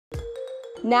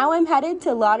Now I'm headed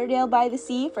to Lauderdale by the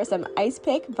Sea for some Ice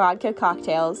Pick vodka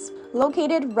cocktails.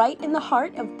 Located right in the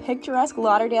heart of picturesque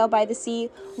Lauderdale by the Sea,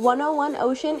 101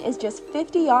 Ocean is just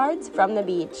 50 yards from the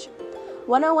beach.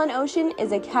 101 Ocean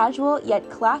is a casual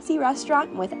yet classy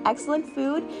restaurant with excellent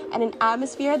food and an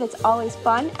atmosphere that's always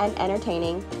fun and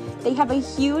entertaining. They have a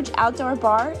huge outdoor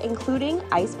bar, including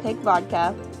Ice Pick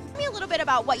vodka. Tell me a little bit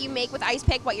about what you make with Ice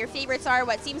Pick, what your favorites are,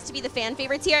 what seems to be the fan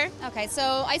favorites here. Okay,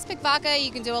 so Ice Pick vodka,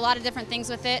 you can do a lot of different things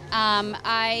with it.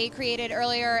 I created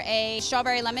earlier a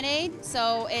strawberry lemonade.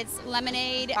 So it's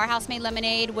lemonade, our house-made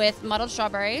lemonade with muddled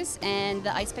strawberries and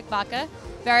the Ice Pick vodka.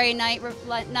 Very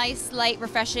nice, light,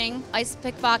 refreshing. Ice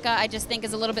Pick vodka, I just think,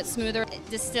 is a little bit smoother.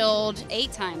 Distilled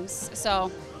 8 times,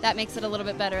 so that makes it a little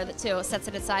bit better too. It sets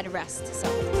it aside to rest.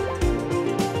 So.